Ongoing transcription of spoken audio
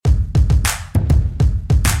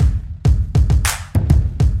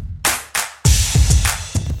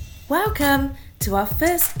Welcome to our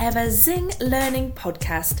first ever Zing Learning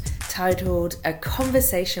podcast titled A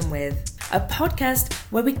Conversation With, a podcast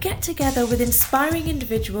where we get together with inspiring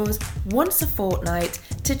individuals once a fortnight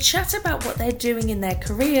to chat about what they're doing in their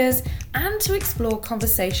careers and to explore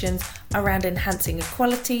conversations around enhancing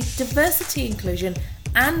equality, diversity, inclusion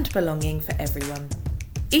and belonging for everyone.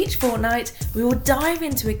 Each fortnight, we will dive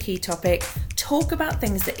into a key topic, talk about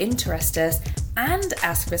things that interest us, and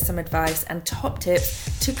ask for some advice and top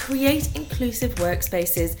tips to create inclusive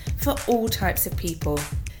workspaces for all types of people.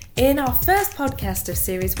 In our first podcast of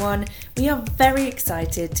Series 1, we are very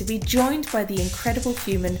excited to be joined by the incredible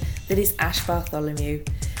human that is Ash Bartholomew.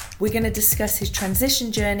 We're going to discuss his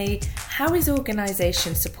transition journey, how his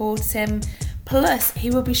organisation supports him, plus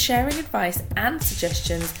he will be sharing advice and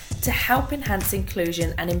suggestions to help enhance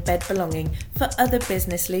inclusion and embed belonging for other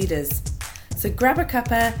business leaders. So grab a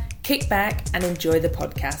cuppa, kick back and enjoy the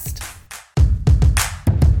podcast.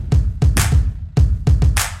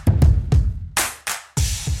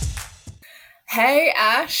 Hey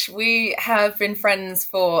Ash, we have been friends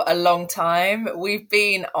for a long time. We've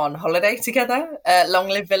been on holiday together, long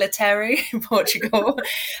live Villa Terry in Portugal,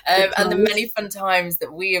 and the many fun times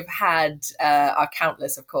that we have had are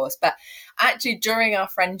countless, of course. But actually, during our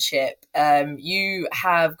friendship, you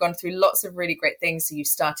have gone through lots of really great things. So you've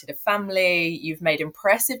started a family, you've made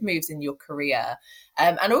impressive moves in your career,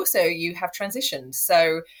 and also you have transitioned.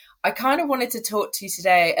 So I kind of wanted to talk to you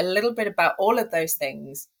today a little bit about all of those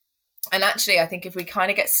things. And actually, I think if we kind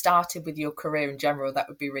of get started with your career in general, that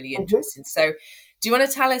would be really interesting. So do you want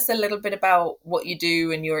to tell us a little bit about what you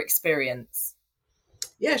do and your experience?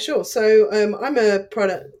 Yeah, sure. So I'm a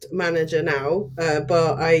product manager now,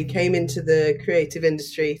 but I came into the creative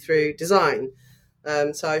industry through design.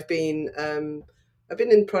 So I've been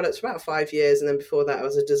in products for about 5 years. And then before that, I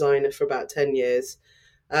was a designer for about 10 years.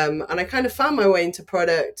 And I kind of found my way into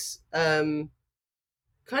product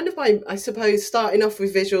kind of by, I suppose, starting off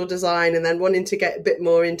with visual design and then wanting to get a bit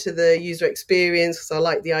more into the user experience because I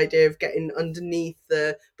like the idea of getting underneath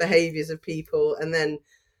the behaviours of people, and then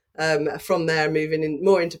from there moving in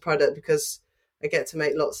more into product because I get to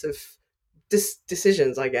make lots of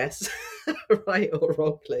decisions, I guess, right or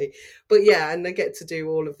wrongly. But yeah, and I get to do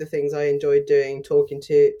all of the things I enjoyed doing, talking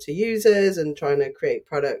to users and trying to create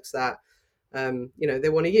products that they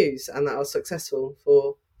want to use and that are successful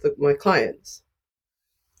for my clients.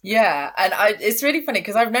 Yeah, and it's really funny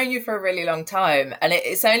because I've known you for a really long time, and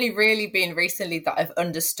it's only really been recently that I've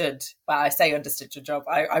understood, well, I say understood your job.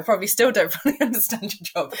 I probably still don't fully understand your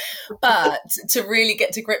job, but to really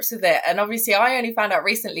get to grips with it. And obviously I only found out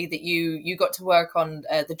recently that you got to work on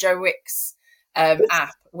the Joe Wicks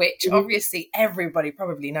app, which obviously everybody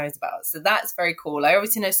probably knows about. So that's very cool. I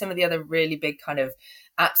obviously know some of the other really big kind of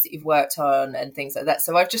apps that you've worked on and things like that.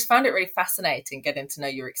 So I've just found it really fascinating getting to know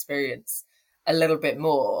your experience a little bit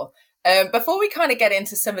more. Before we kind of get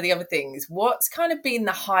into some of the other things, what's kind of been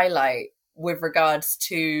the highlight with regards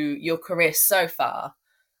to your career so far?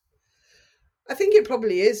 I think it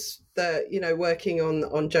probably is that, working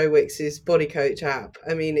on Joe Wicks's body coach app.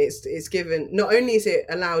 I mean, it's given, not only has it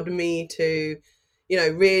allowed me to,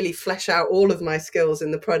 really flesh out all of my skills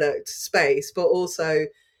in the product space, but also,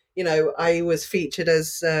 I was featured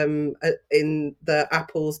as in the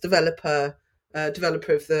Apple's developer of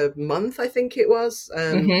the month, I think it was,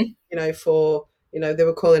 for, they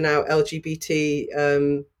were calling out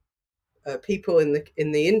LGBT people in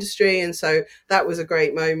the industry. And so that was a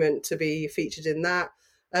great moment to be featured in that.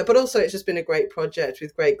 But also it's just been a great project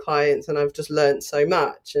with great clients and I've just learned so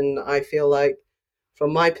much. And I feel like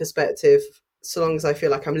from my perspective, so long as I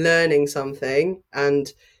feel like I'm learning something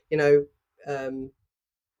and,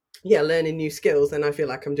 learning new skills, then I feel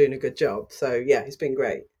like I'm doing a good job. So yeah, it's been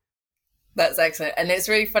great. That's excellent. And it's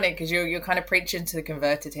really funny because you're kind of preaching to the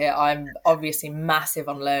converted here. I'm obviously massive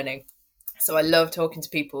on learning. So I love talking to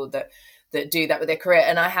people that do that with their career.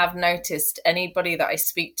 And I have noticed anybody that I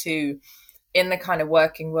speak to in the kind of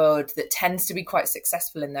working world that tends to be quite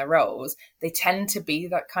successful in their roles, they tend to be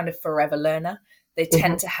that kind of forever learner. They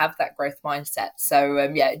tend to have that growth mindset. So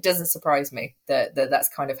it doesn't surprise me that that's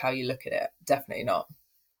kind of how you look at it. Definitely not.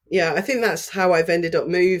 Yeah, I think that's how I've ended up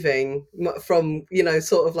moving from,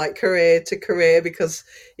 sort of like career to career because,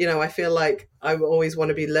 I feel like I always want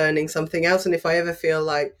to be learning something else. And if I ever feel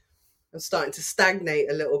like I'm starting to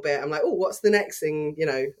stagnate a little bit, I'm like, oh, what's the next thing,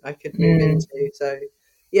 I could move into? So,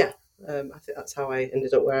 yeah, I think that's how I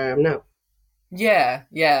ended up where I am now. Yeah.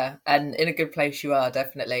 And in a good place you are,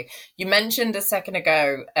 definitely. You mentioned a second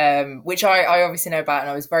ago, which I obviously know about, and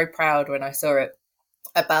I was very proud when I saw it,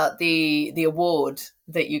 about the award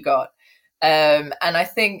that you got. And I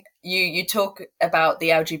think you talk about the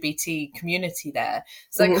LGBT community there.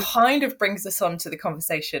 So it Mm-hmm. kind of brings us on to the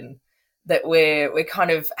conversation that we're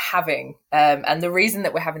kind of having. And the reason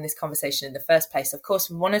that we're having this conversation in the first place, of course,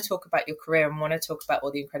 we want to talk about your career and want to talk about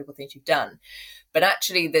all the incredible things you've done. But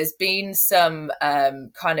actually, there's been some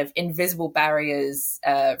kind of invisible barriers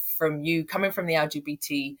from you coming from the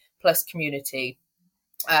LGBT plus community.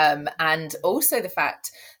 And also the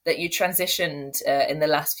fact that you transitioned in the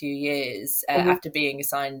last few years Mm-hmm. after being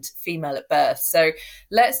assigned female at birth. So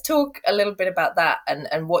let's talk a little bit about that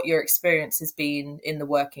and what your experience has been in the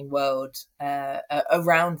working world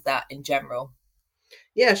around that in general.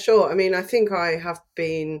 Yeah, sure. I mean, I think I have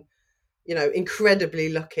been, incredibly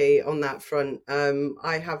lucky on that front.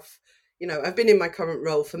 I have, I've been in my current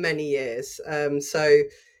role for many years. I've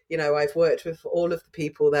worked with all of the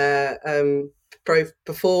people there, both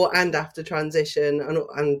before and after transition, and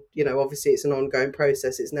obviously it's an ongoing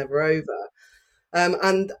process. It's never over.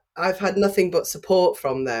 And I've had nothing but support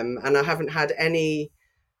from them, and there hasn't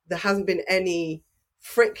been any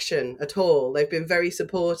friction at all. They've been very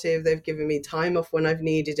supportive. They've given me time off when I've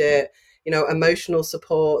needed it, emotional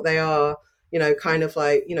support. They are, kind of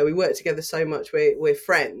like, we work together so much. We're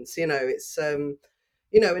friends, it's, and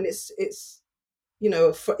it's,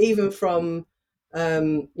 even from,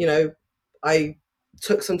 I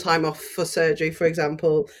took some time off for surgery, for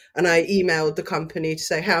example, and I emailed the company to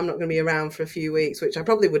say, hey, I'm not going to be around for a few weeks, which I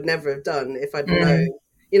probably would never have done if I'd known,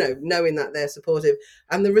 knowing that they're supportive.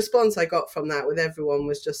 And the response I got from that with everyone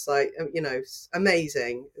was just like,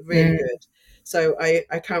 amazing, really good. So I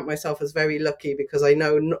count myself as very lucky because I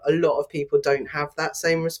know a lot of people don't have that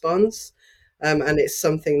same response. And it's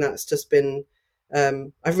something that's just been,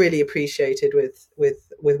 I've really appreciated with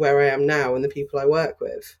where I am now and the people I work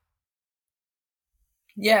with.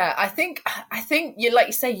 Yeah, I think you, like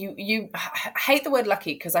you say, you hate the word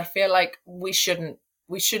lucky because I feel like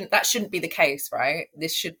that shouldn't be the case, right?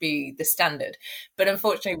 This should be the standard. But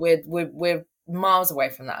unfortunately we're miles away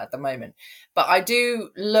from that at the moment. But I do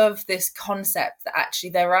love this concept that actually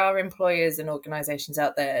there are employers and organizations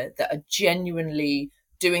out there that are genuinely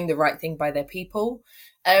doing the right thing by their people.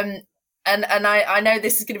 And I know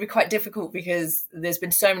this is going to be quite difficult because there's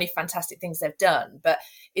been so many fantastic things they've done, but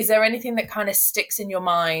is there anything that kind of sticks in your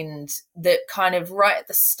mind that kind of right at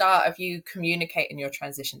the start of you communicating your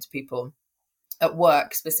transition to people at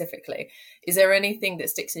work specifically, is there anything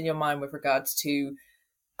that sticks in your mind with regards to,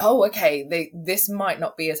 oh, okay, this might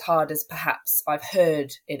not be as hard as perhaps I've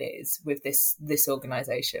heard it is with this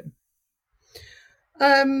organization?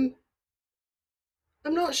 Um,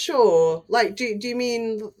 I'm not sure. Like, do you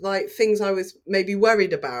mean like things I was maybe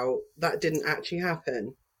worried about that didn't actually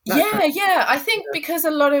happen? That kind Yeah. I think of, because a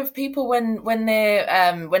lot of people when they're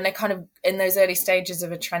kind of in those early stages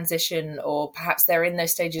of a transition, or perhaps they're in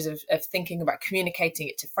those stages of thinking about communicating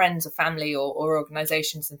it to friends or family or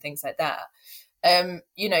organizations and things like that.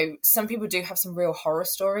 Some people do have some real horror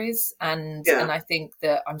stories, and yeah. I think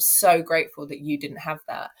that I'm so grateful that you didn't have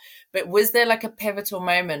that. But was there like a pivotal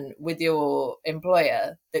moment with your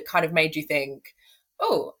employer that kind of made you think,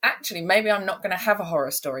 oh, actually, maybe I'm not going to have a horror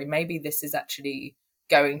story. Maybe this is actually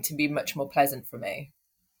going to be much more pleasant for me.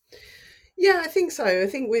 Yeah, I think so. I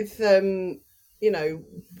think with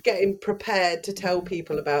getting prepared to tell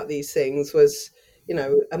people about these things was,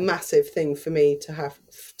 a massive thing for me to have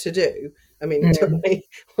to do. I mean, it took me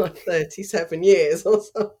 37 years or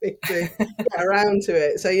something to get around to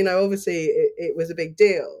it. So, obviously it was a big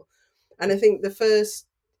deal. And I think the first,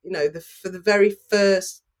 for the very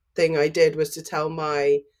first thing I did was to tell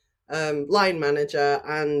my line manager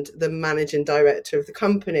and the managing director of the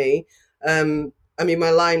company. I mean,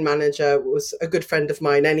 my line manager was a good friend of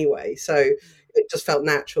mine anyway, so it just felt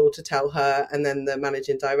natural to tell her, and then the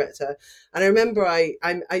managing director. And I remember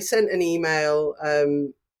I sent an email,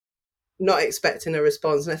 not expecting a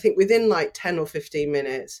response, and I think within like 10 or 15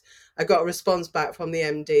 minutes, I got a response back from the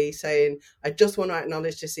MD saying, I just want to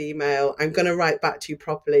acknowledge this email. I'm going to write back to you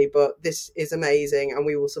properly, but this is amazing and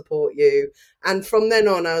we will support you. And from then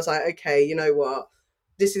on, I was like, okay, you know what?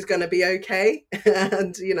 This is going to be okay.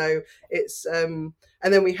 And, it's, and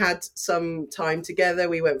then we had some time together.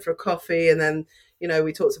 We went for a coffee, and then,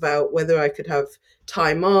 we talked about whether I could have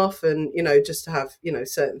time off and, just to have,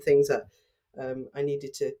 certain things that I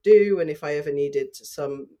needed to do. And if I ever needed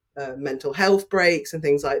some mental health breaks and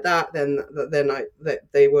things like that, then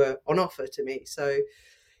they were on offer to me. So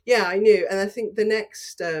yeah, I knew. And I think the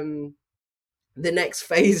next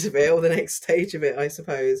phase of it, or the next stage of it, I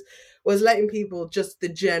suppose, was letting people, just the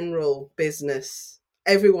general business,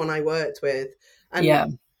 everyone I worked with, and Yeah.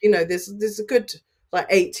 there's a good like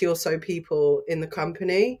 80 or so people in the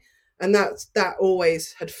company, And that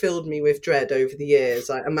always had filled me with dread over the years.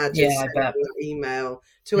 I imagine Yeah, I sending bet. that email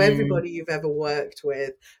to Mm. everybody you've ever worked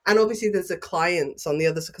with. And obviously there's the clients on the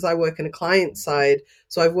other side, because I work in a client side.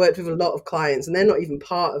 So I've worked with a lot of clients, and they're not even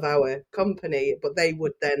part of our company, but they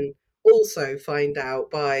would then also find out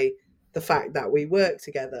by the fact that we work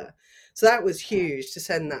together. So that was huge to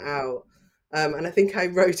send that out. And I think I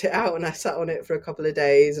wrote it out and I sat on it for a couple of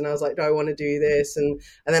days, and I was like, do I want to do this? And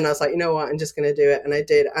then I was like, you know what, I'm just going to do it. And I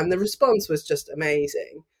did. And the response was just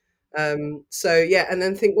amazing. So yeah, and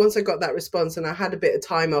then think once I got that response and I had a bit of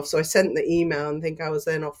time off, so I sent the email and think I was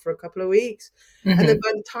then off for a couple of weeks. And then Hmm.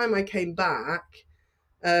 by the time I came back,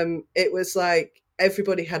 it was like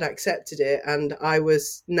everybody had accepted it, and I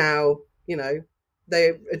was now,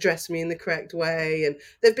 they addressed me in the correct way. And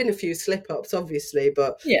there've been a few slip ups, obviously,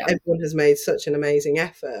 but Yeah. everyone has made such an amazing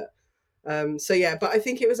effort. So yeah, but I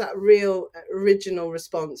think it was that real original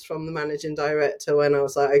response from the managing director when I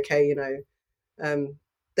was like, okay, um,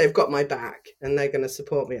 they've got my back and they're going to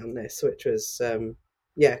support me on this, which was,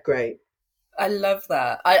 yeah, great. I love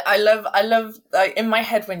that. I love like in my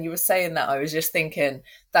head when you were saying that, I was just thinking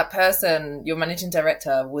that person, your managing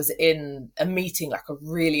director, was in a meeting, like a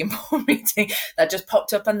really important meeting that just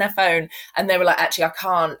popped up on their phone, and they were like, actually, I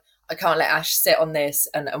can't let Ash sit on this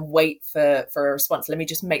and wait for a response. Let me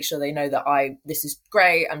just make sure they know that this is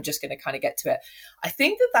great. I'm just going to kind of get to it. I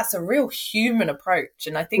think that that's a real human approach.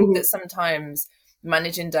 And I think Mhm. that sometimes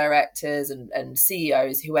managing directors and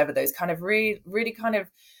CEOs, whoever those kind of really kind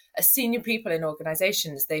of senior people in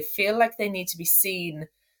organizations, they feel like they need to be seen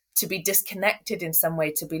to be disconnected in some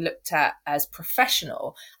way, to be looked at as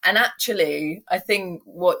professional. And actually, I think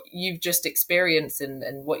what you've just experienced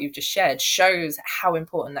and what you've just shared shows how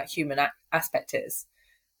important that human aspect is.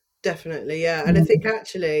 Definitely, yeah. And I think Mm.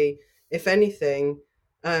 actually, if anything,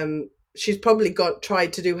 she's probably got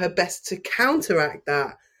tried to do her best to counteract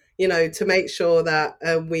that, to make sure that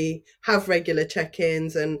we have regular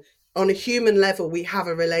check-ins, and on a human level, we have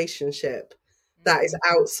a relationship that is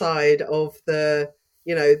outside of the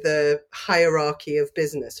hierarchy of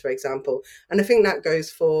business, for example. And I think that goes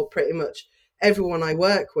for pretty much everyone I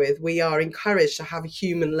work with. We are encouraged to have a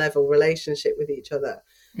human level relationship with each other.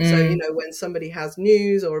 So, Mm. when somebody has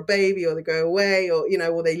news or a baby, or they go away, or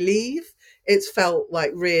they leave, it's felt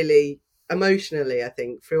like really emotionally, I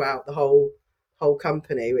think, throughout the whole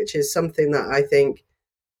company, which is something that I think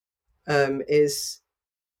is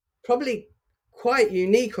probably quite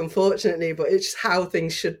unique, unfortunately, but it's just how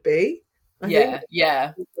things should be, I think. Yeah,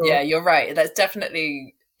 yeah, yeah, Sure. you're right. That's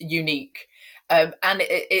definitely unique. And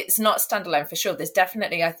it's not standalone for sure. There's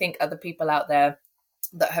definitely, I think, other people out there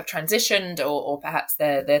that have transitioned, or perhaps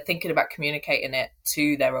they're thinking about communicating it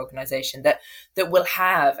to their organization, that will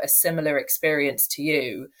have a similar experience to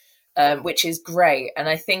you, which is great. And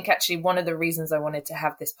I think actually one of the reasons I wanted to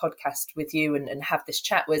have this podcast with you and have this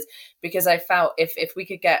chat was because I felt if we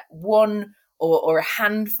could get one or a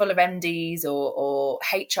handful of MDs or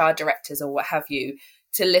HR directors or what have you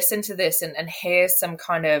to listen to this and hear some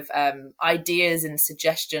kind of ideas and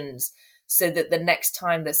suggestions, so that the next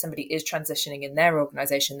time that somebody is transitioning in their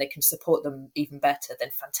organization, they can support them even better, then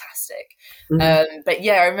fantastic. Mhm. But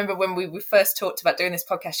yeah, I remember when we first talked about doing this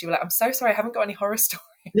podcast, you were like, I'm so sorry, I haven't got any horror stories.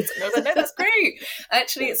 And I was like, no, that's great.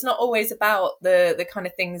 Actually, it's not always about the kind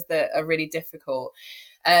of things that are really difficult.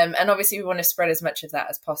 And obviously we want to spread as much of that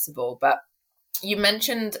as possible. But you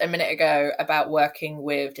mentioned a minute ago about working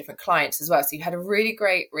with different clients as well. So you had a really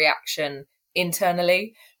great reaction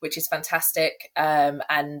internally, which is fantastic.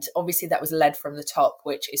 And obviously that was led from the top,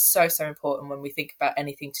 which is so important when we think about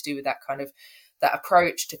anything to do with that kind of that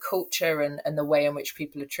approach to culture and the way in which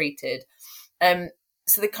people are treated.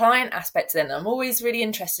 So the client aspect, then I'm always really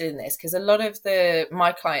interested in this, because a lot of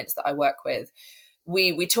my clients that I work with,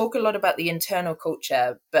 we talk a lot about the internal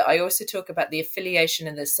culture, but I also talk about the affiliation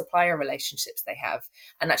and the supplier relationships they have,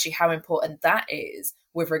 and actually how important that is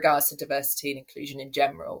with regards to diversity and inclusion in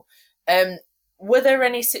general. Um, were there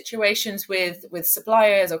any situations with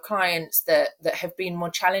suppliers or clients that have been more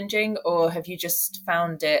challenging, or have you just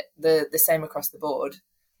found it the same across the board?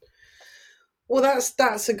 Well,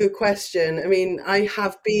 that's a good question. I mean, I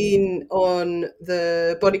have been on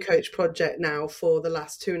the body coach project now for the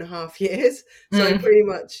last 2.5 years. So I Mm. pretty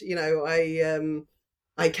much,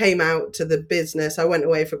 I came out to the business. I went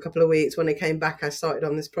away for a couple of weeks. When I came back, I started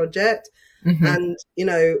on this project, Hmm. and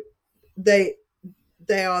they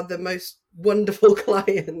they are the most wonderful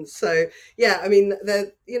clients. So yeah, I mean,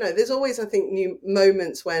 there's always, I think, new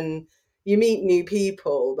moments when you meet new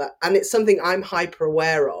people, and it's something I'm hyper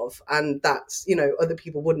aware of, and that's, other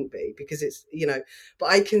people wouldn't be, because it's, but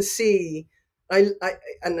I can see, I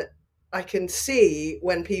and I can see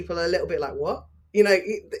when people are a little bit like, what?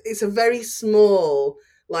 it's a very small,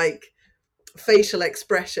 like, facial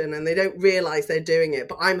expression, and they don't realize they're doing it,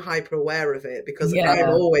 but I'm hyper aware of it because I'm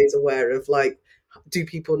Yeah. always aware of, like, do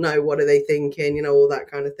people know, what are they thinking, all that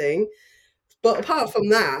kind of thing. But apart from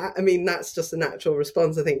that, I mean, that's just a natural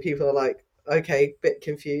response. I think people are like, okay, bit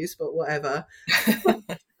confused, but whatever.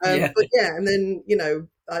 Yeah. But yeah, and then,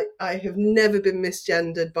 I have never been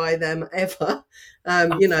misgendered by them ever.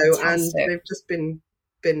 Oh, And fantastic. they've just been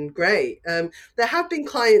great. There have been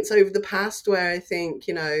clients over the past where I think,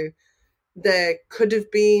 there could have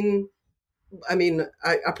been, I mean,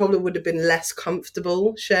 I probably would have been less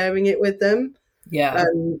comfortable sharing it with them. Yeah.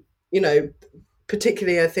 Um, you know,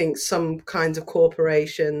 Particularly, I think some kinds of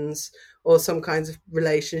corporations or some kinds of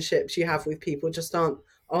relationships you have with people just aren't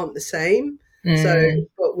the same. So, Mm,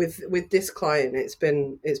 but with this client, it's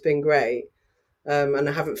been great, and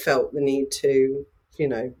I haven't felt the need to, you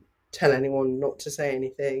know, tell anyone not to say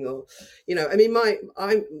anything, or, I mean,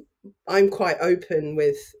 I'm quite open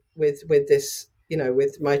with this,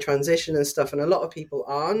 with my transition and stuff, and a lot of people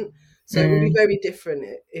aren't. So it would be mm, very different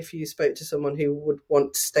if you spoke to someone who would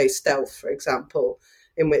want to stay stealth, for example,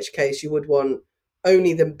 in which case you would want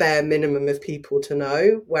only the bare minimum of people to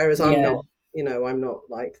know, whereas I'm yeah. not, I'm not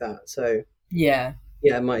like that. So Yeah.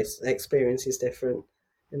 yeah, my experience is different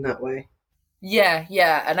in that way. Yeah.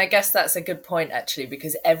 Yeah. And I guess that's a good point, actually,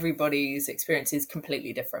 because everybody's experience is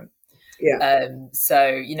completely different. Yeah.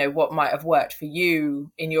 So, what might have worked for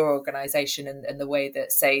you in your organization, and the way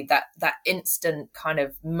that, say, that instant kind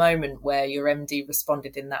of moment where your MD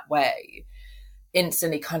responded in that way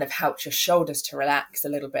instantly kind of helped your shoulders to relax a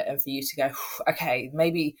little bit, and for you to go, okay,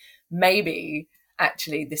 maybe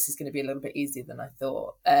actually this is going to be a little bit easier than I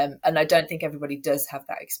thought. And I don't think everybody does have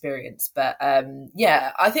that experience. But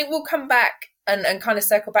yeah, I think we'll come back and kind of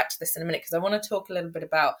circle back to this in a minute, because I want to talk a little bit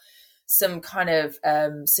about some kind of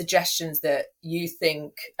suggestions that you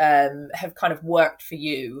think have kind of worked for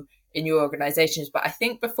you in your organizations. But I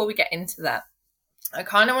think before we get into that, I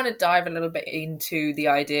kind of want to dive a little bit into the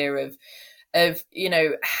idea of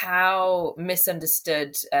how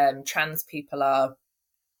misunderstood trans people are,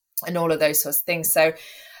 and all of those sorts of things. So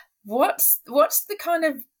what's the kind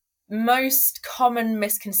of most common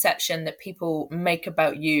misconception that people make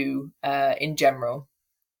about you in general?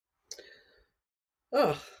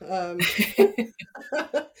 Oh, I'm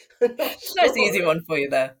not Nice easy sure. one for you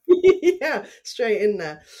there. Yeah, straight in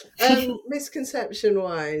there. Misconception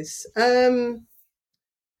wise, I'm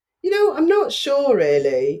not sure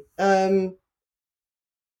really. There's,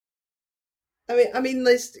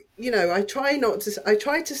 I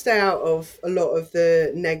try to stay out of a lot of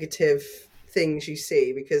the negative things you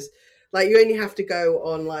see, because, like, you only have to go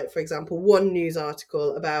on, like, for example, one news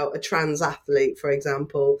article about a trans athlete, for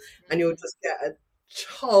example, and you'll just get a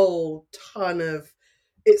whole ton of,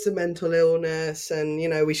 it's a mental illness, and,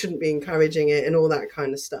 we shouldn't be encouraging it, and all that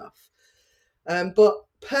kind of stuff. But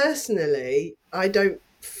personally, I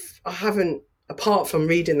haven't, apart from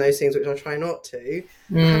reading those things, which I try not to,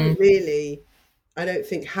 I haven't Mm. really, I don't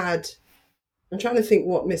think had. I'm trying to think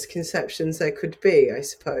what misconceptions there could be, I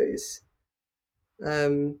suppose.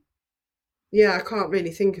 Um, yeah, I can't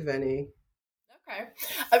really think of any. Okay.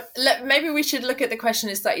 Maybe we should look at the question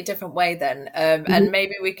in a slightly different way then. Mhm. And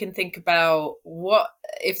maybe we can think about, what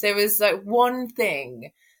if there was like one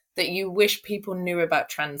thing that you wish people knew about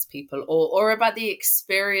trans people, or about the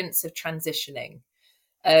experience of transitioning.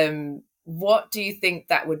 What do you think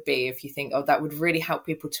that would be, if you think, oh, that would really help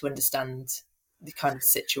people to understand the kind of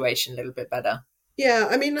situation a little bit better? Yeah,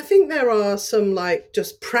 I mean, I think there are some, like,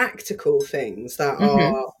 just practical things that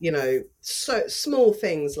Mm-hmm. are, so small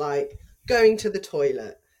things like going to the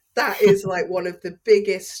toilet. That is, like, one of the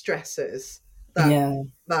biggest stressors that Yeah.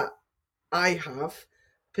 that I have,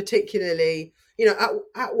 particularly,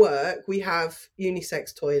 at work we have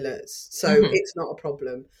unisex toilets, so Mm-hmm. it's not a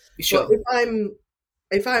problem. But Sure.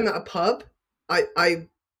 if I'm at a pub, I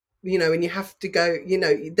and you have to go,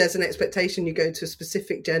 there's an expectation you go to a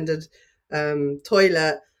specific gendered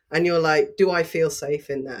toilet, and you're like, do I feel safe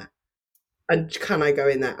in there? And can I go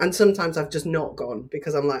in there? And sometimes I've just not gone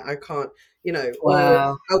because I'm like, I can't, or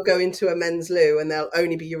Wow. I'll go into a men's loo and there'll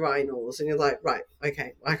only be urinals. And you're like, right,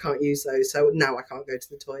 okay, I can't use those. So now I can't go to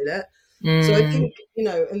the toilet. So I Mm. think,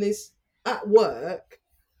 and this at work,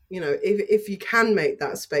 if you can make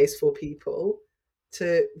that space for people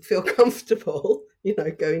to feel comfortable,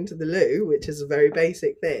 going to the loo, which is a very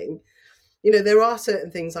basic thing, there are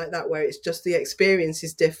certain things like that where it's just the experience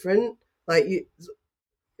is different. Like,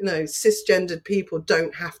 cisgendered people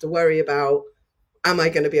don't have to worry about, am I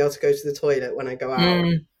going to be able to go to the toilet when I go out?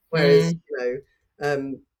 Mm. Whereas,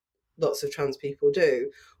 Mm. lots of trans people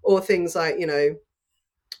do. Or things like,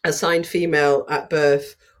 assigned female at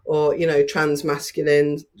birth, or trans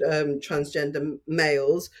masculine, transgender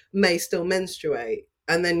males may still menstruate,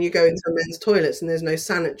 and then you go into men's toilets and there's no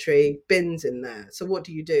sanitary bins in there. So what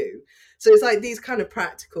do you do? So it's like these kind of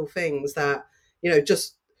practical things that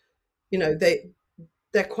just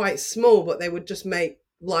they're quite small, but they would just make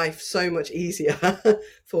life so much easier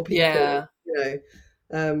for people. Yeah.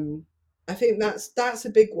 Um, I think that's a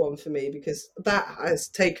big one for me, because that has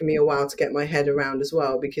taken me a while to get my head around as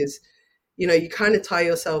well, because you kind of tie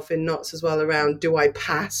yourself in knots as well around, do I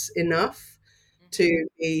pass enough to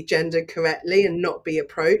be gendered correctly and not be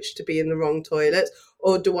approached to be in the wrong toilet,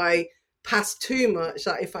 or do I pass too much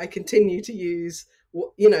that if I continue to use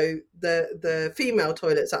the female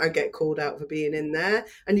toilets, that I get called out for being in there,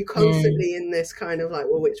 and you're constantly in this kind of like,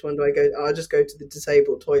 well, which one do I go? I'll just go to the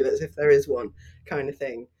disabled toilets if there is one, kind of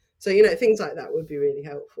thing. So things like that would be really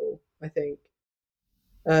helpful, I think.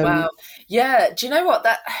 Wow. Yeah. Do you know what?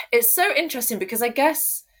 That it's so interesting, because I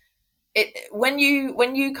guess when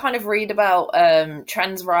you kind of read about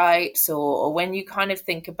trans rights, or when you kind of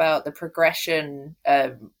think about the progression,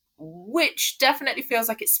 which definitely feels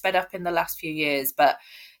like it's sped up in the last few years, but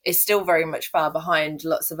is still very much far behind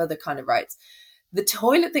lots of other kind of rights. The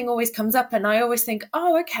toilet thing always comes up, and I always think,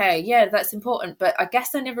 oh, okay, yeah, that's important. But I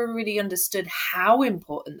guess I never really understood how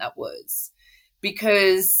important that was,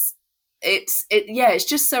 because it's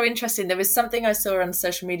just so interesting. There was something I saw on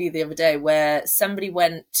social media the other day where somebody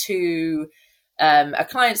went to a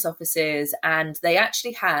client's offices, and they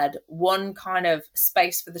actually had one kind of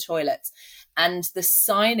space for the toilets, and the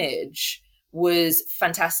signage was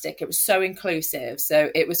fantastic. It was so inclusive.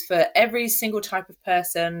 So it was for every single type of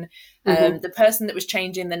person. The person that was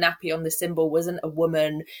changing the nappy on the symbol wasn't a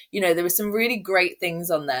woman. There were some really great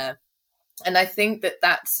things on there. And I think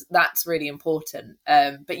that's really important.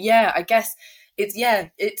 But yeah, I guess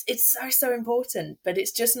it's so important, but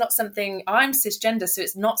it's just not something. I'm cisgender, so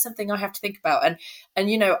it's not something I have to think about. And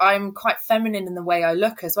I'm quite feminine in the way I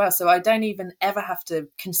look as well, so I don't even ever have to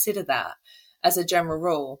consider that as a general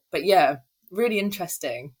rule. But yeah, really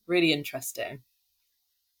interesting.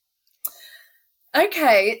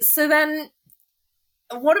 Okay, so then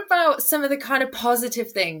what about some of the kind of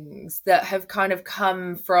positive things that have kind of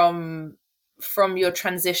come from your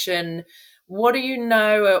transition? What do you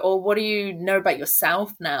know, or what do you know about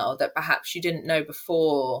yourself now that perhaps you didn't know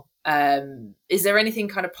before? Is there anything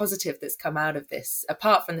kind of positive that's come out of this,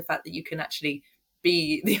 apart from the fact that you can actually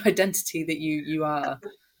be the identity that you are?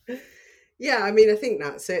 Yeah, I mean, I think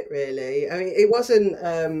that's it, really. I mean, it wasn't.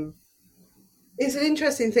 It's an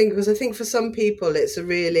interesting thing, because I think for some people it's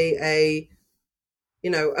a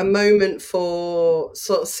moment for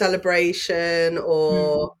sort of celebration,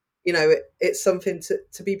 or it's something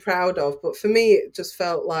to be proud of. But for me, it just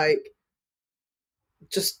felt like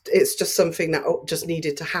it's just something that just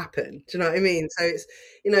needed to happen. Do you know what I mean? So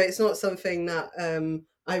it's not something that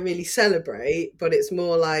I really celebrate, but it's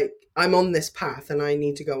more like, I'm on this path and I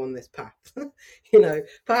need to go on this path.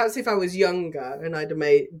 Perhaps if I was younger and I'd have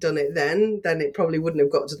done it then it probably wouldn't have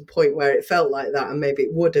got to the point where it felt like that, and maybe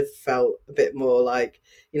it would have felt a bit more like,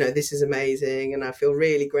 this is amazing and I feel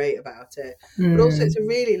really great about it. But also, it's a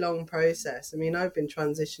really long process. I mean, I've been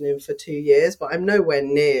transitioning for 2 years, but I'm nowhere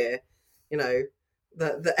near, I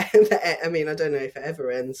mean, I don't know if it ever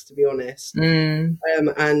ends, to be honest. And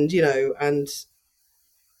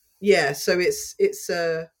yeah, so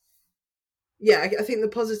I think the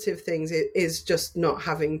positive things is just not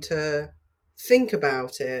having to think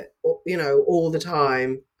about it, all the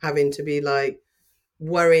time, having to be like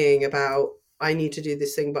worrying about, I need to do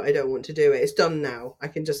this thing, but I don't want to do it. It's done now. I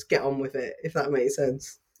can just get on with it, if that makes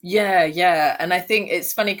sense. Yeah. And I think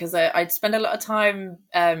it's funny, because I'd spend a lot of time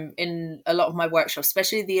in a lot of my workshops,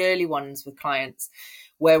 especially the early ones with clients,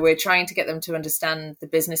 where we're trying to get them to understand the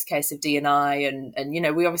business case of D&I.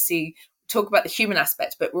 And we obviously talk about the human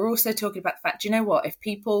aspect, but we're also talking about the fact, if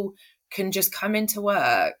people can just come into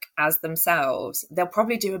work as themselves, they'll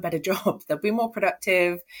probably do a better job. They'll be more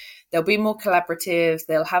productive. They'll be more collaborative.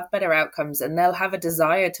 They'll have better outcomes, and they'll have a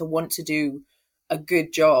desire to want to do a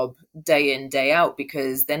good job day in, day out,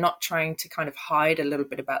 because they're not trying to kind of hide a little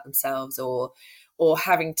bit about themselves, or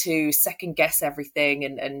having to second guess everything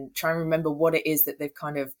and try and remember what it is that they've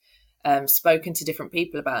kind of spoken to different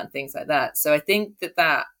people about and things like that. So I think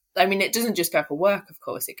that I mean, it doesn't just go for work, of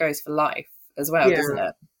course, it goes for life as well, doesn't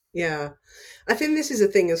it? Yeah. I think this is a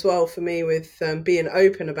thing as well for me with being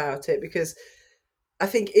open about it, because I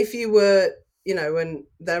think if you were, and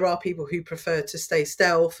there are people who prefer to stay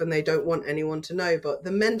stealth and they don't want anyone to know, but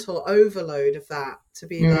the mental overload of that, to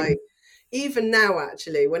be like, even now,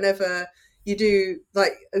 actually, whenever you do,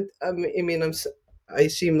 like, I mean, I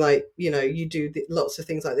assume like, you do lots of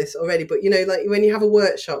things like this already, but like when you have a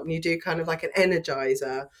workshop and you do kind of like an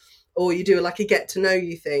energizer, or you do like a get to know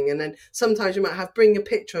you thing, and then sometimes you might bring a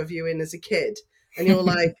picture of you in as a kid, and you're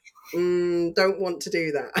like, don't want to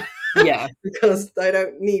do that. Yeah. Because I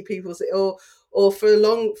don't need people to, or for a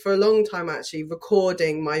long time actually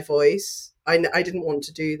recording my voice. I didn't want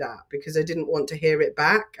to do that because I didn't want to hear it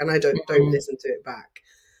back, and I don't listen to it back.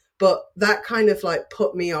 But that kind of like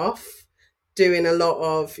put me off doing a lot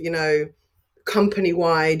of,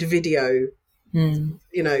 company-wide video,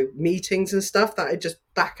 meetings and stuff that I just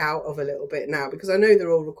back out of a little bit now because I know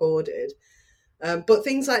they're all recorded. But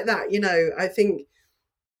things like that, I think,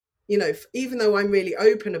 even though I'm really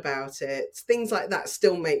open about it, things like that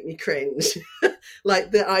still make me cringe.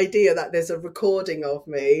 Like the idea that there's a recording of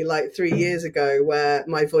me like 3 years ago where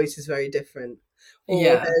my voice is very different. Or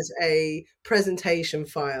there's a presentation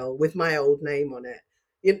file with my old name on it.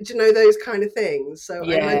 Do you know those kind of things? So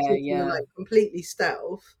I imagine if you were like completely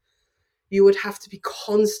stealth, you would have to be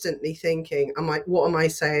constantly thinking, what am I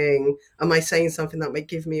saying? Am I saying something that might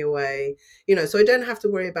give me away? So I don't have to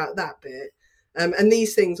worry about that bit. And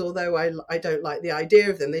these things, although I don't like the idea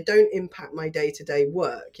of them, they don't impact my day-to-day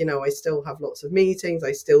work. I still have lots of meetings.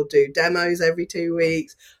 I still do demos every 2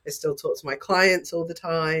 weeks. I still talk to my clients all the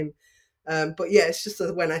time. But yeah, it's just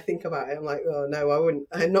that when I think about it, I'm like, oh no, I wouldn't.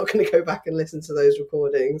 I'm not going to go back and listen to those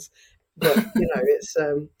recordings. But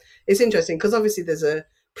it's interesting because obviously there's a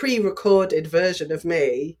pre-recorded version of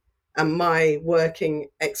me and my working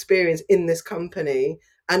experience in this company,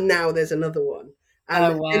 and now there's another one.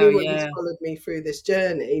 And anyone who's followed me through this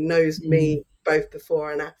journey knows me both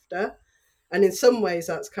before and after. And in some ways,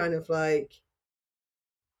 that's kind of like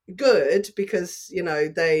good because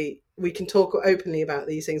we can talk openly about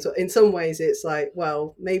these things. In some ways it's like,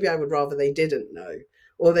 well, maybe I would rather they didn't know,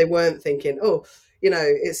 or they weren't thinking,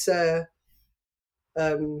 it's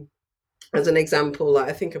as an example, like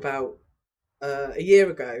I think about a year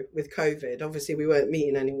ago with COVID, obviously we weren't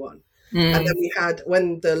meeting anyone, and then we had,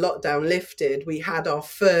 when the lockdown lifted, we had our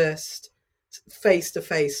first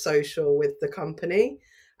face-to-face social with the company,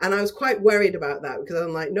 and I was quite worried about that because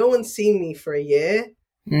I'm like, no one's seen me for a year.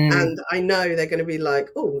 And I know they're going to be like,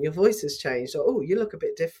 oh, your voice has changed, or oh, you look a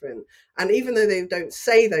bit different. And even though they don't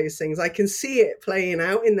say those things, I can see it playing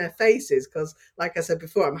out in their faces because, like I said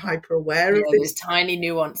before, I'm hyper aware of those tiny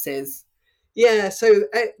nuances. Yeah, so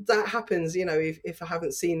that happens, if I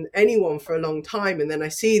haven't seen anyone for a long time and then I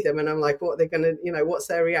see them and I'm like, what are they going to, what's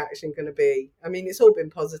their reaction going to be? I mean, it's all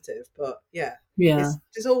been positive, but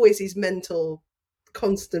there's always these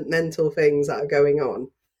constant mental things that are going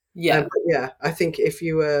on. I think if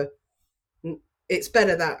you were, it's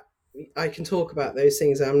better that I can talk about those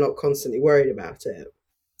things and I'm not constantly worried about it.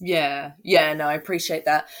 No, I appreciate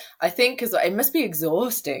that. I think because it must be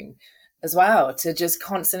exhausting as well to just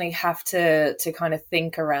constantly have to kind of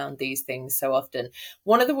think around these things so often.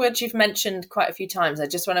 One of the words you've mentioned quite a few times, I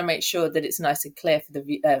just want to make sure that it's nice and clear for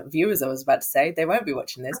the viewers, I was about to say, they won't be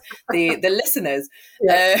watching this, the listeners,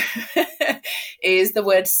 is the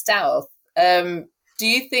word stealth. Do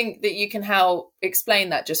you think that you can help explain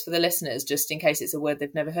that just for the listeners, just in case it's a word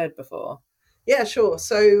they've never heard before? Yeah, sure.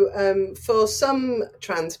 So for some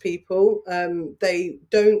trans people, they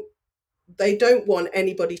don't want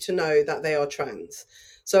anybody to know that they are trans.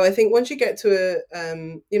 So I think once you get to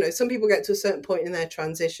some people get to a certain point in their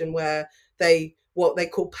transition where what they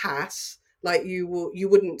call pass, like you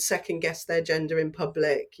wouldn't second guess their gender in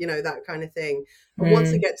public, that kind of thing. And once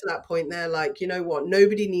they get to that point, they're like, you know what,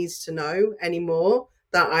 nobody needs to know anymore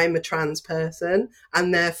that I'm a trans person,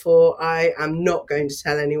 and therefore I am not going to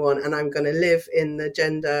tell anyone, and I'm going to live in the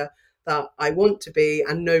gender that I want to be,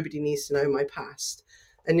 and nobody needs to know my past.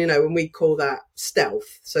 And, and we call that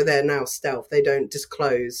stealth. So they're now stealth. They don't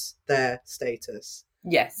disclose their status.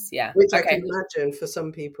 Yes, yeah. Which I can imagine for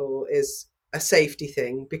some people is a safety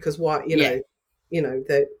thing because that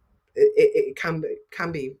it can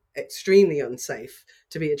be extremely unsafe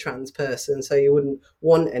to be a trans person. So you wouldn't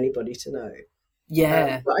want anybody to know.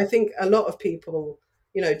 Yeah. But I think a lot of people,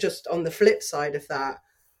 just on the flip side of that,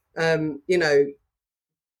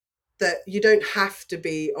 that you don't have to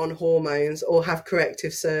be on hormones or have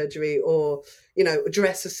corrective surgery or,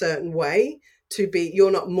 dress a certain way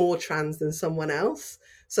you're not more trans than someone else.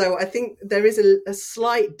 So I think there is a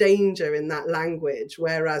slight danger in that language,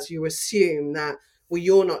 whereas you assume that, well,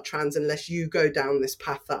 you're not trans unless you go down this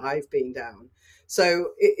path that I've been down.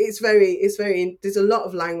 So it's very, there's a lot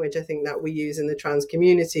of language, I think, that we use in the trans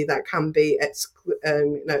community that can be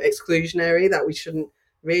exclusionary, that we shouldn't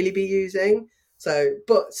really be using. So,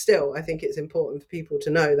 but still, I think it's important for people to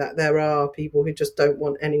know that there are people who just don't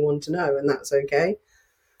want anyone to know, and that's okay.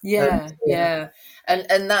 Yeah, Yeah, yeah.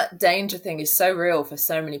 And that danger thing is so real for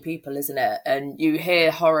so many people, isn't it? And you hear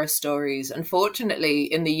horror stories, unfortunately,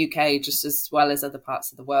 in the UK just as well as other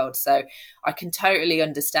parts of the world. So I can totally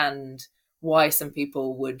understand why some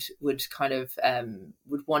people would kind of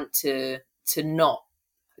would want to not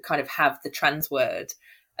kind of have the trans word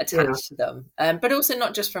yeah. attached to them. But also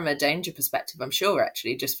not just from a danger perspective, I'm sure,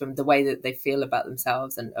 actually, just from the way that they feel about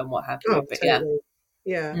themselves and what have you. Oh, But yeah. totally.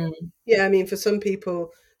 Yeah. Mm. Yeah, I mean, for some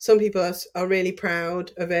people are really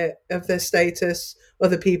proud of it, of their status.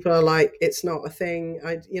 Other people are like, it's not a thing.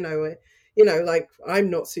 Like I'm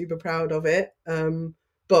not super proud of it,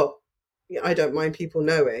 but I don't mind people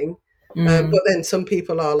knowing. Mm. But then some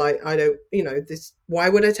people are like, I don't, this. Why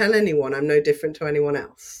would I tell anyone? I'm no different to anyone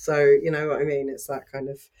else. So you know what I mean? It's that kind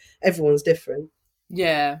of everyone's different.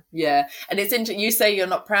 Yeah, yeah. And it's interesting, you say you're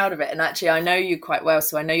not proud of it. And actually, I know you quite well.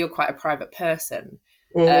 So I know you're quite a private person.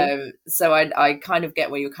 Hmm. So I kind of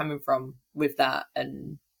get where you're coming from with that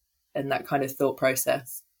and that kind of thought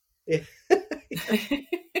process. Yeah.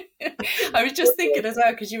 I was just thinking as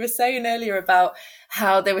well, because you were saying earlier about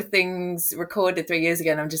how there were things recorded 3 years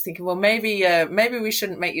ago. And I'm just thinking, well, maybe we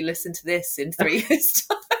shouldn't make you listen to this in 3 years'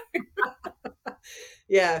 time.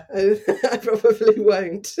 Yeah, I probably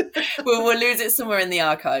won't. We'll lose it somewhere in the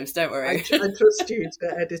archives. Don't I, worry. I trust you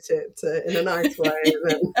to edit it in a nice way.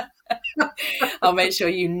 And I'll make sure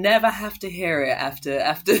you never have to hear it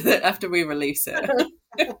after we release it.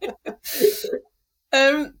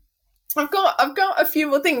 um, I've got a few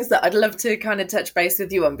more things that I'd love to kind of touch base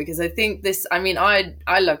with you on, because I think this. I mean,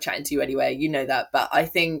 I love chatting to you anyway. You know that, but I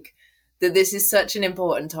think that this is such an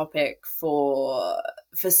important topic for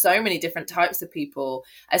so many different types of people,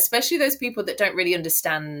 especially those people that don't really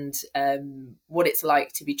understand what it's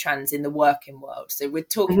like to be trans in the working world. So we're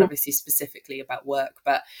talking Mhm. obviously specifically about work,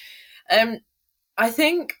 but um, I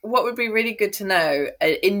think what would be really good to know,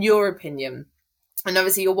 in your opinion, and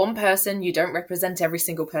obviously you're one person, you don't represent every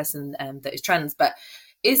single person that is trans, but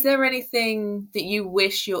is there anything that you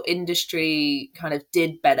wish your industry kind of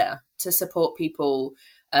did better to support people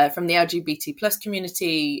from the LGBT plus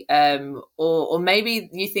community, or maybe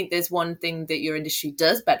you think there's one thing that your industry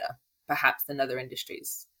does better, perhaps, than other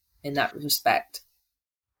industries in that respect?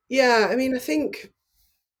 Yeah, I mean,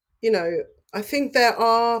 you know, I think there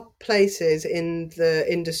are places in the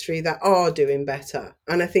industry that are doing better,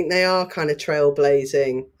 and I think they are kind of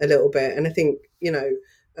trailblazing a little bit. And I think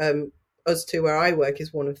um, us two, where I work,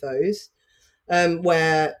 is one of those.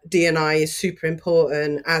 Where D&I is super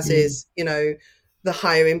important, as Mm. is, the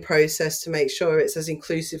hiring process to make sure it's as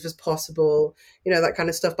inclusive as possible, that kind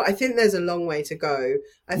of stuff. But I think there's a long way to go.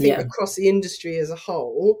 I think Yeah. across the industry as a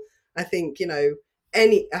whole, I think, I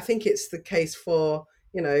think it's the case for,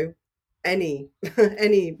 any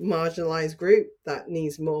any marginalized group that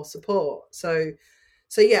needs more support. So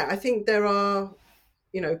yeah, I think there are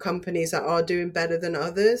companies that are doing better than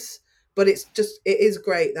others, but it is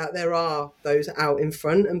great that there are those out in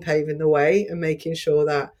front and paving the way and making sure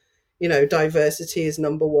that diversity is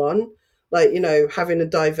number one. Like, having a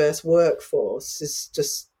diverse workforce is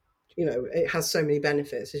just, it has so many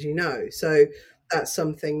benefits, as you know. So that's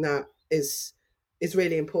something that is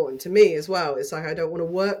really important to me as well. It's like, I don't want to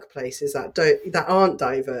work places that aren't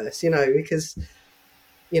diverse, because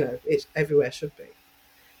it everywhere should be.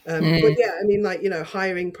 But Mm. yeah, I mean, like,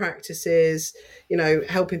 hiring practices,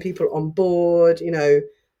 helping people on board,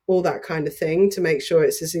 all that kind of thing to make sure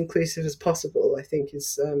it's as inclusive as possible, I think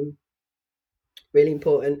is really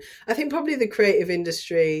important. I think probably the creative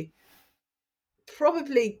industry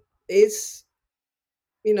probably is,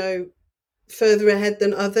 you know, further ahead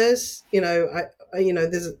than others.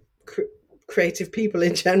 There's creative people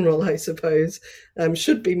in general, I suppose,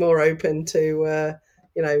 should be more open to,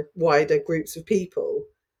 wider groups of people.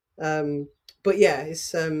 Um, but yeah,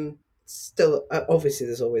 it's still obviously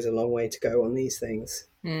there's always a long way to go on these things.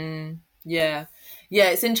 Mm, yeah, yeah.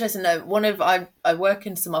 It's interesting though. I work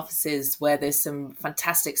in some offices where there's some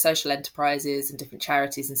fantastic social enterprises and different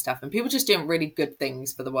charities and stuff, and people just doing really good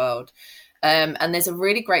things for the world. And there's a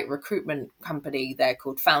really great recruitment company there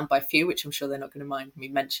called Found by Few, which I'm sure they're not going to mind me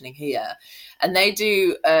mentioning here. And they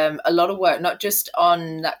do a lot of work, not just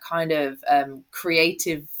on that kind of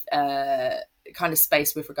creative kind of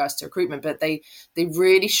space with regards to recruitment, but they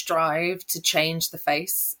really strive to change the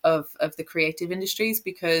face of the creative industries,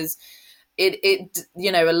 because it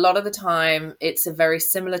a lot of the time it's a very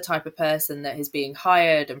similar type of person that is being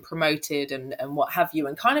hired and promoted and what have you,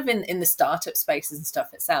 and kind of in the startup spaces and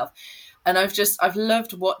stuff itself. And I've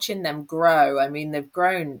loved watching them grow. I mean, they've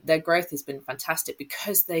grown, their growth has been fantastic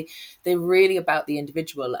because they're really about the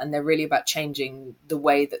individual, and they're really about changing the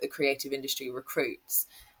way that the creative industry recruits.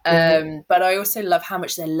 But I also love how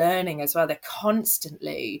much they're learning as well. They're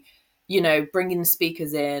constantly, bringing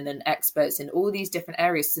speakers in and experts in all these different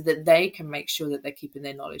areas so that they can make sure that they're keeping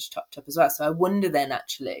their knowledge topped up as well. So I wonder then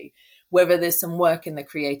actually whether there's some work in the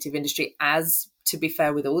creative industry, as to be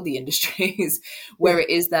fair with all the industries, where it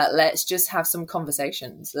is that let's just have some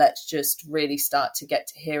conversations. Let's just really start to get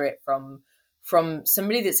to hear it from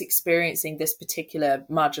somebody that's experiencing this particular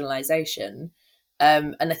marginalization.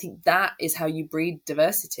 And I think that is how you breed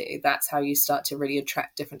diversity. That's how you start to really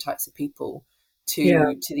attract different types of people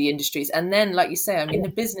to the industries. And then, like you say, I mean, the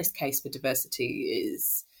business case for diversity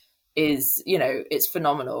is it's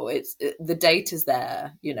phenomenal. It's the data's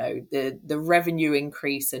there, the revenue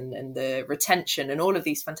increase and the retention and all of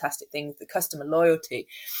these fantastic things, the customer loyalty.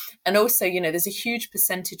 And also, there's a huge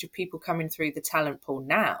percentage of people coming through the talent pool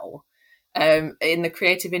now, in the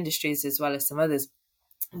creative industries as well as some others,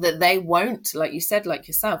 that they won't, like you said, like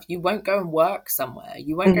yourself, you won't go and work somewhere.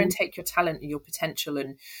 You won't go and take your talent and your potential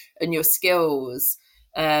and your skills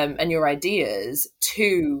and your ideas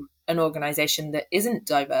to an organization that isn't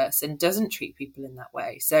diverse and doesn't treat people in that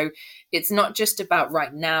way. So it's not just about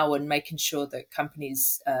right now and making sure that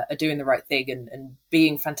companies are doing the right thing and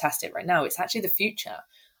being fantastic right now. It's actually the future.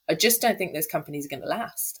 I just don't think those companies are going to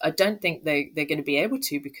last. I don't think they're going to be able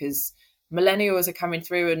to, because millennials are coming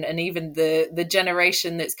through and even the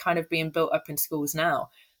generation that's kind of being built up in schools now,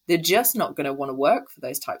 they're just not going to want to work for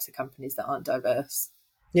those types of companies that aren't diverse.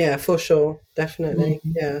 Yeah, for sure. Definitely.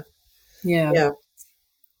 Yeah.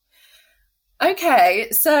 Okay,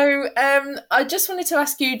 so I just wanted to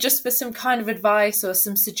ask you just for some kind of advice or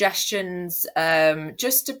some suggestions,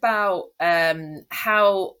 just about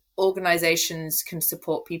how organizations can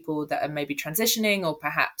support people that are maybe transitioning, or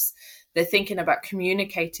perhaps they're thinking about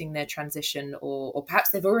communicating their transition, or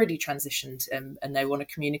perhaps they've already transitioned and they want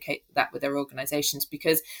to communicate that with their organizations,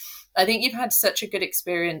 because I think you've had such a good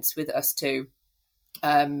experience with us too.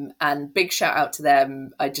 And big shout out to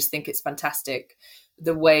them. I just think it's fantastic.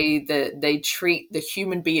 The way that they treat the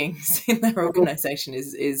human beings in their organization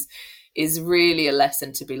is really a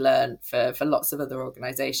lesson to be learned for lots of other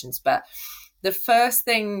organizations. But the first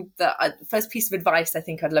piece of advice I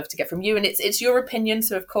think I'd love to get from you, and it's your opinion,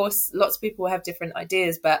 so of course lots of people will have different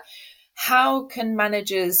ideas, but how can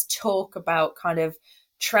managers talk about kind of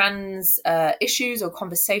trans issues or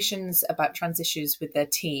conversations about trans issues with their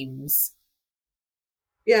teams?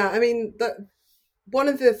 Yeah, I mean, one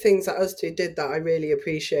of the things that us two did that I really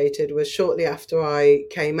appreciated was shortly after I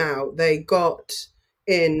came out, they got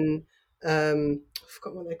in, I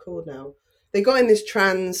forgot what they're called now. They got in this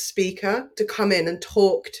trans speaker to come in and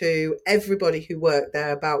talk to everybody who worked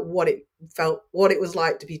there about what it was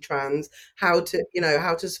like to be trans, how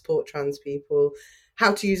to support trans people,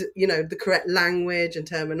 how to use, the correct language and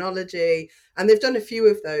terminology. And they've done a few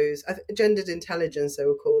of those. Gendered intelligence, they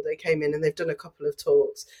were called. They came in and they've done a couple of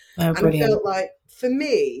talks. Oh, and I felt like, for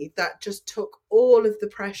me, that just took all of the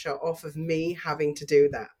pressure off of me having to do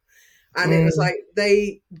that. And it was like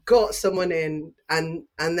they got someone in and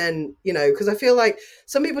then, because I feel like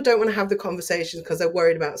some people don't want to have the conversations because they're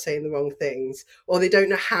worried about saying the wrong things, or they don't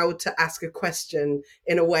know how to ask a question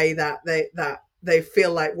in a way that they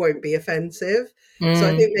feel like won't be offensive. So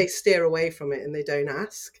I think they steer away from it and they don't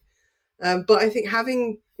ask. But I think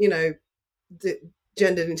having, the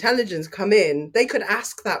gendered intelligence come in, they could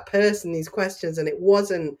ask that person these questions and it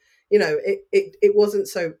wasn't, it wasn't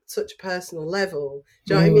such a personal level.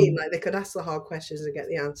 Do you know what I mean? Like they could ask the hard questions and get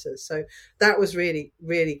the answers. So that was really,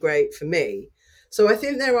 really great for me. So I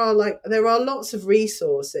think there are lots of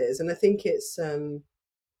resources, and I think it's, there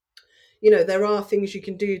are things you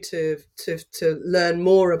can do to learn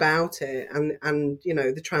more about it and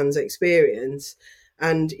the trans experience,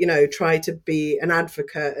 and try to be an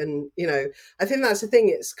advocate. And I think that's the thing.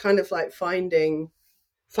 It's kind of like finding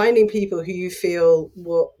people who you feel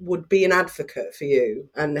would be an advocate for you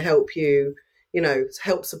and help you,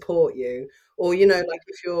 help support you. Or like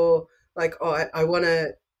if you're like, oh, I want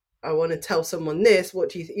to tell someone this, what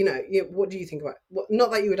do you what do you think about, not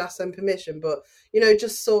that you would ask them permission, but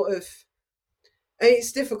just sort of,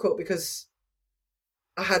 it's difficult because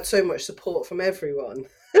I had so much support from everyone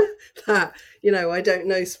that I don't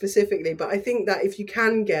know specifically, but I think that if you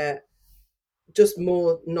can get just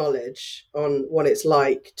more knowledge on what it's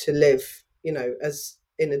like to live, as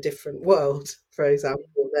in a different world, for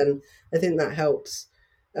example, then I think that helps.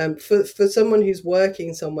 For someone who's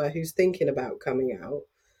working somewhere who's thinking about coming out,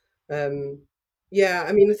 I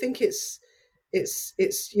mean, I think it's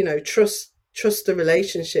trust the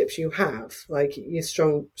relationships you have, like your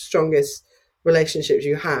strongest relationships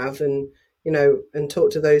you have, and and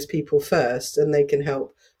talk to those people first, and they can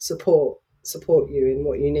help support you in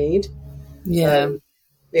what you need.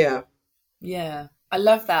 Yeah. Yeah, I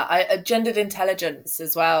love that. Gendered intelligence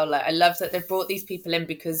as well. Like, I love that they've brought these people in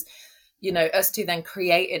because, us two then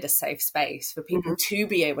created a safe space for people Hmm. to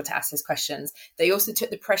be able to ask these questions. They also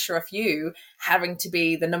took the pressure off you having to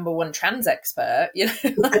be the number one trans expert, because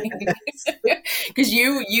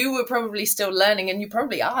you were probably still learning, and you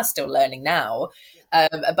probably are still learning now,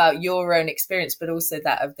 about your own experience, but also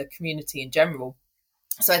that of the community in general.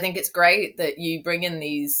 So I think it's great that you bring in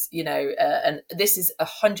these, and this is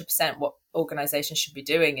 100% what organizations should be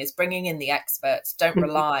doing, is bringing in the experts. Don't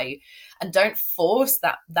rely and don't force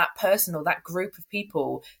that person or that group of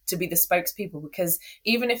people to be the spokespeople, because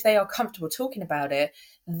even if they are comfortable talking about it,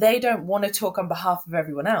 they don't want to talk on behalf of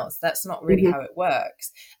everyone else. That's not really Hmm. how it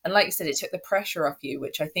works. And like you said, it took the pressure off you,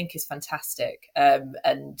 which I think is fantastic.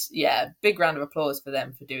 And yeah, big round of applause for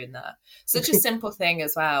them for doing that. Such a simple thing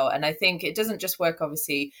as well. And I think it doesn't just work,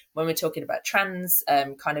 obviously, when we're talking about trans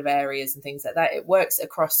kind of areas and things like that. It works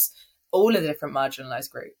across all of the different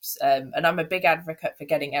marginalized groups. And I'm a big advocate for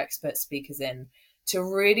getting expert speakers in to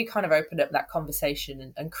really kind of open up that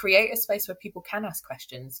conversation and create a space where people can ask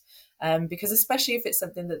questions. Because especially if it's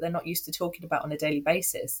something that they're not used to talking about on a daily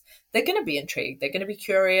basis, they're going to be intrigued, they're going to be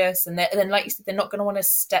curious. And then, like you said, they're not going to want to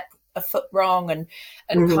step a foot wrong and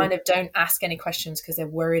Hmm. kind of don't ask any questions because they're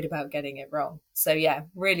worried about getting it wrong. So yeah,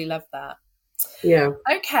 really love that. Yeah.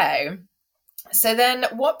 Okay. So then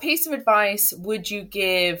what piece of advice would you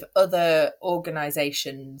give other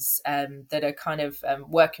organizations that are kind of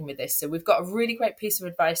working with this? So we've got a really great piece of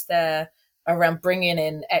advice there around bringing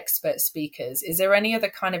in expert speakers. Is there any other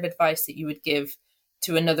kind of advice that you would give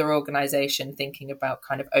to another organization thinking about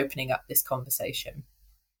kind of opening up this conversation?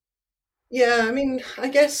 Yeah. I mean, I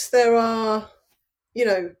guess there are, you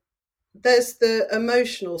know, there's the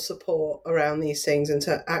emotional support around these things, and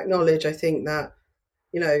to acknowledge, I think that,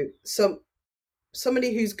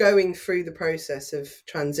 somebody who's going through the process of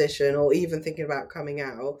transition or even thinking about coming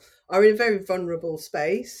out are in a very vulnerable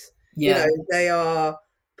space. Yeah. They are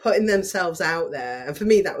putting themselves out there. And for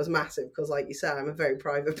me, that was massive because, like you said, I'm a very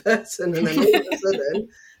private person. And then all of a sudden,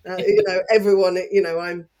 everyone,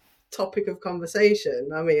 I'm topic of conversation.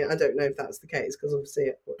 I mean, I don't know if that's the case because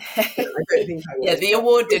obviously, I don't think I Yeah, was, the but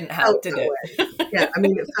award it didn't felt help, did that it? way. Yeah, I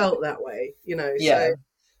mean, it felt that way, Yeah.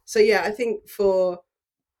 So yeah, I think for,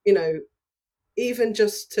 you know, even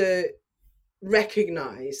just to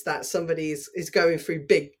recognize that somebody is going through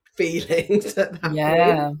big feelings at that point,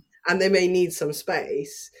 Yeah. and they may need some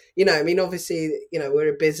space. I mean, obviously,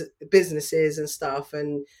 we're businesses and stuff,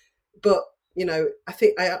 but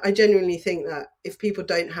I genuinely think that if people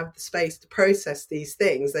don't have the space to process these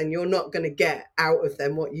things, then you're not going to get out of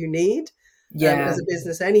them what you need, Yeah. as a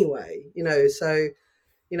business anyway. So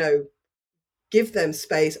you know give them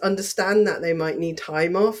space, understand that they might need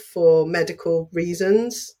time off for medical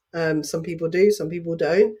reasons. Some people do, some people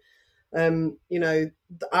don't.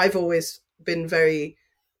 I've always been very,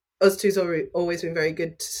 us two's always been very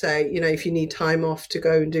good to say, if you need time off to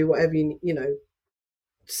go and do whatever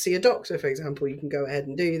see a doctor, for example, you can go ahead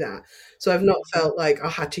and do that. So I've not felt like I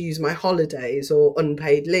had to use my holidays or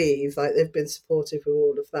unpaid leave. Like, they've been supportive with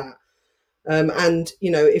all of that. And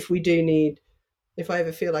if I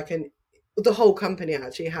ever feel like the whole company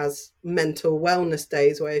actually has mental wellness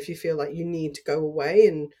days where if you feel like you need to go away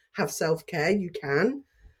and have self-care, you can.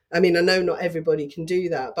 I mean, I know not everybody can do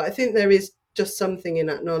that, but I think there is just something in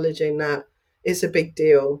acknowledging that it's a big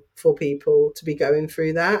deal for people to be going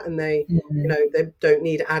through that, and Mm. they don't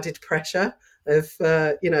need added pressure of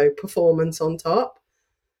performance on top.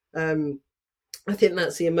 um I think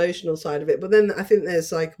that's the emotional side of it. But then I think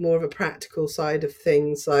there's like more of a practical side of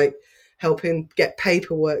things, like helping get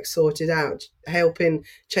paperwork sorted out, helping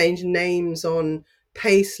change names on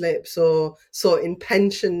pay slips, or sorting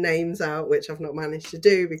pension names out, which I've not managed to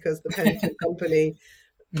do because the pension company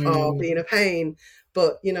are Mm. being a pain.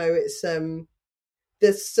 But it's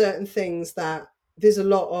there's certain things that there's a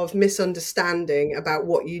lot of misunderstanding about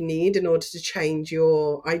what you need in order to change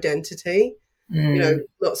your identity. Mm.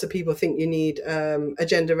 Lots of people think you need a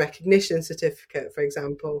gender recognition certificate, for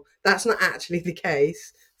example. That's not actually the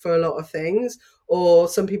case for a lot of things. Or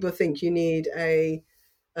some people think you need a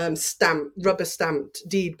rubber stamped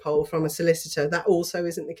deed poll from a solicitor. That also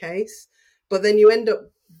isn't the case. But then you end up,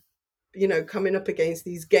 coming up against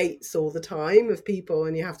these gates all the time of people,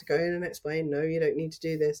 and you have to go in and explain, no, you don't need to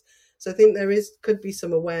do this. So I think could be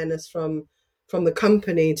some awareness from the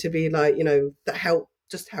company to be like, that help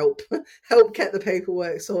help get the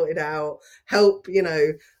paperwork sorted out, help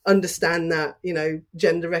understand that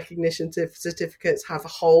gender recognition certificates have a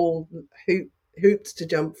whole hoops to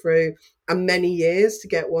jump through and many years to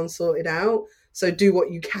get one sorted out. So do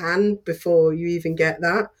what you can before you even get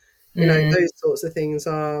that. Those sorts of things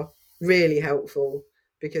are really helpful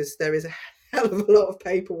because there is a hell of a lot of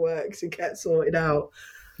paperwork to get sorted out.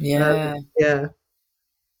 Yeah. Yeah.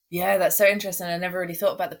 Yeah, that's so interesting. I never really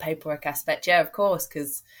thought about the paperwork aspect. Yeah, of course,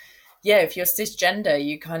 because if you're cisgender,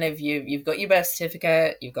 you kind of you've got your birth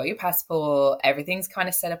certificate, you've got your passport, everything's kind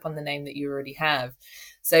of set up on the name that you already have.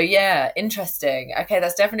 So yeah, interesting. Okay,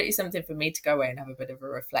 that's definitely something for me to go away and have a bit of a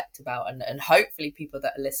reflect about, and hopefully people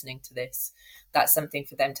that are listening to this, that's something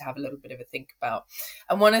for them to have a little bit of a think about.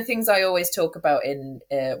 And one of the things I always talk about in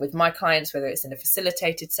with my clients, whether it's in a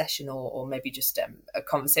facilitated session or maybe just a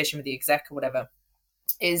conversation with the exec or whatever,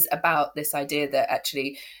 is about this idea that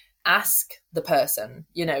actually ask the person,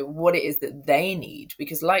 what it is that they need.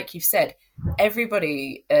 Because like you've said,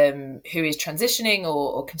 everybody who is transitioning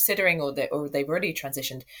or considering or they've already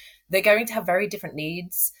transitioned, they're going to have very different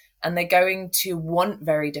needs and they're going to want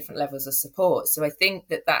very different levels of support. So I think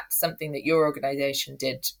that that's something that your organization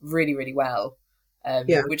did really, really well,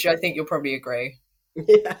 which I think you'll probably agree.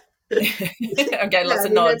 Yeah. I'm getting lots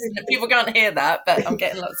of nods. People can't hear that, but I'm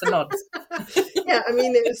getting lots of nods. Yeah, I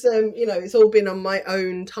mean, it's it's all been on my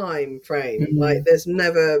own time frame. Like, there's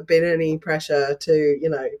never been any pressure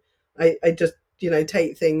to, I just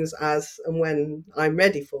take things as and when I'm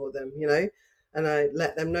ready for them, and I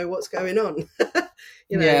let them know what's going on.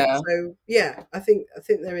 So yeah, I think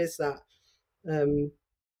there is that.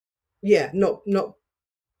 Not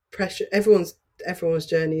pressure. Everyone's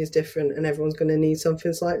journey is different, and everyone's going to need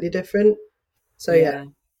something slightly different. So yeah.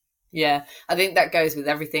 Yeah, I think that goes with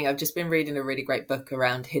everything. I've just been reading a really great book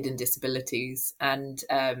around hidden disabilities, and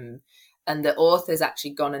the author's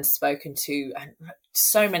actually gone and spoken to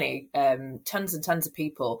so many, tons and tons of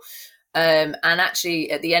people. And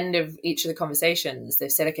actually, at the end of each of the conversations, they've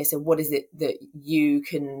said, okay, so what is it that you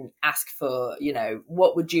can ask for?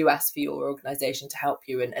 What would you ask for your organization to help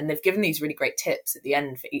you? And they've given these really great tips at the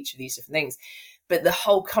end for each of these different things. But the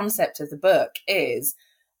whole concept of the book is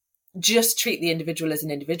just treat the individual as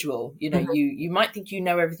an individual. You might think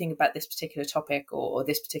everything about this particular topic or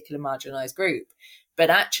this particular marginalized group, but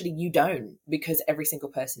actually you don't, because every single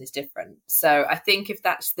person is different. So I think if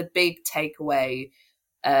that's the big takeaway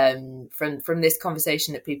from this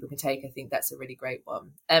conversation that people can take, I think that's a really great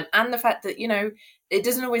one. And the fact that it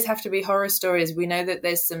doesn't always have to be horror stories. We know that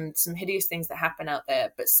there's some hideous things that happen out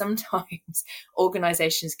there, but sometimes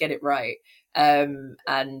organizations get it right. And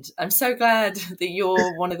I'm so glad that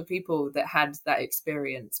you're one of the people that had that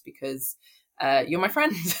experience, because you're my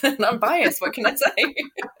friend and I'm biased. What can I say?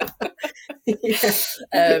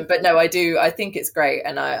 But no, I think it's great.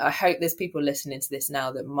 And I hope there's people listening to this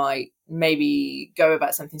now that might maybe go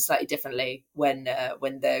about something slightly differently when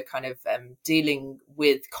they're kind of dealing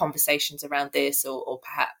with conversations around this, or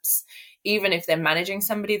perhaps even if they're managing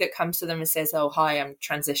somebody that comes to them and says, oh, hi, I'm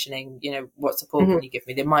transitioning, what support can you give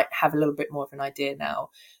me? They might have a little bit more of an idea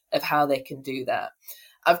now of how they can do that.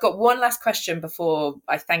 I've got one last question before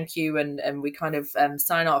I thank you and we kind of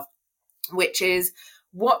sign off, which is,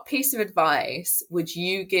 what piece of advice would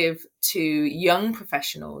you give to young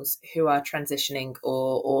professionals who are transitioning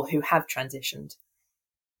or who have transitioned?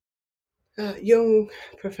 Young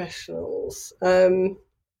professionals. I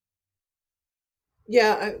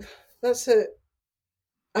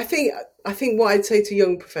think what I'd say to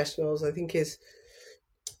young professionals, I think is,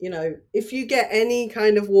 if you get any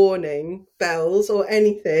kind of warning bells or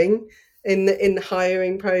anything in the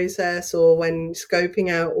hiring process or when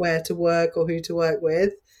scoping out where to work or who to work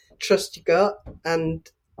with, trust your gut. And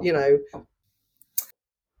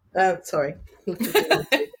sorry,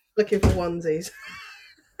 looking for onesies.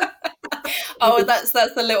 Oh, that's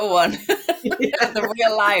the little one. Yeah. The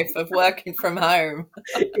real life of working from home.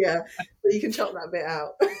 Yeah, you can chop that bit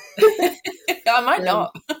out. I might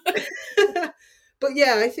not. But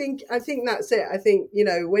yeah, I think that's it. I think,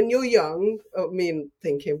 when you're young,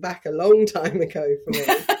 thinking back a long time ago for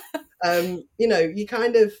me, you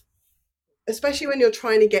kind of, especially when you're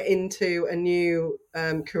trying to get into a new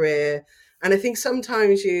career, and I think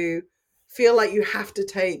sometimes you feel like you have to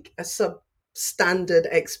take a substandard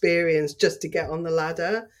experience just to get on the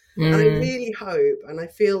ladder. And I really hope, and I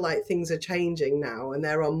feel like things are changing now and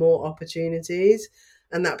there are more opportunities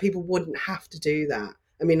and that people wouldn't have to do that.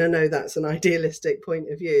 I mean, I know that's an idealistic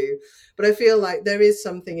point of view, but I feel like there is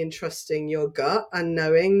something in trusting your gut and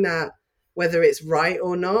knowing that whether it's right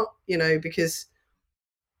or not, because,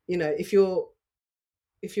 if you're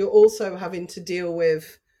also having to deal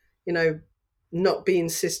with, not being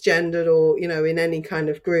cisgendered or, in any kind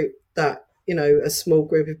of group that, a small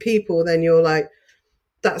group of people, then you're like,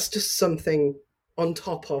 that's just something on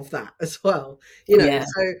top of that as well, Yeah.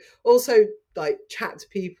 So also, like, chat to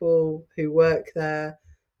people who work there.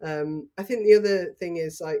 I think the other thing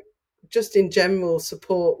is, like, just in general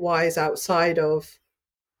support wise outside of,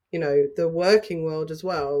 you know, the working world as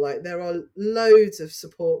well. Like there are loads of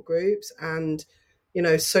support groups and, you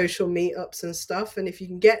know, social meetups and stuff. And if you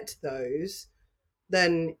can get to those,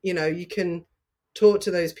 then, you know, you can talk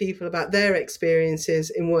to those people about their experiences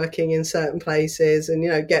in working in certain places and, you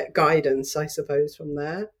know, get guidance, I suppose, from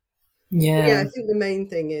there. But yeah, I think the main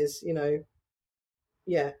thing is, you know,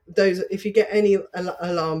 yeah, those, if you get any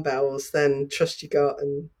alarm bells, then trust your gut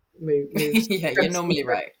and move. Yeah, you're normally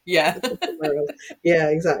right. Yeah. Yeah,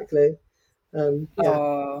 exactly.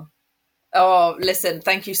 Yeah. Oh, listen,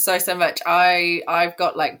 thank you so much. I've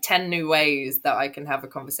got like 10 new ways that I can have a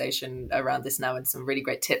conversation around this now and some really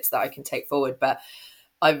great tips that I can take forward. But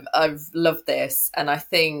I've loved this. And I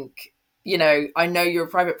think, you know, I know you're a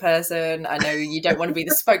private person. I know you don't want to be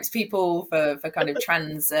the spokespeople for kind of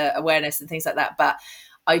trans awareness and things like that. But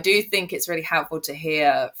I do think it's really helpful to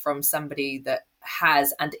hear from somebody that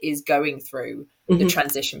has and is going through the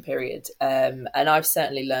transition period. And I've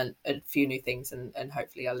certainly learned a few new things, and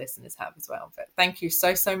hopefully our listeners have as well. But thank you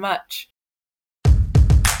so much.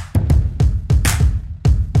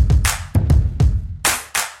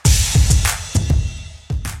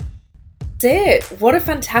 That's it. What a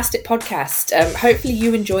fantastic podcast. Hopefully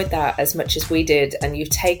you enjoyed that as much as we did, and you've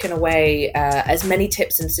taken away as many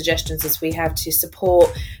tips and suggestions as we have to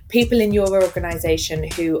support people in your organisation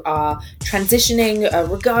who are transitioning,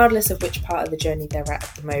 regardless of which part of the journey they're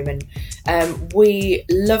at the moment. We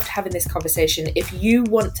loved having this conversation. If you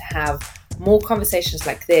want to have more conversations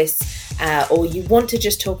like this, or you want to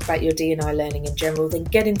just talk about your D&I learning in general, then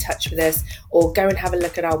get in touch with us or go and have a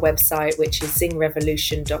look at our website, which is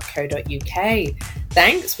zingrevolution.co.uk.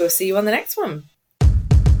 Thanks. We'll see you on the next one.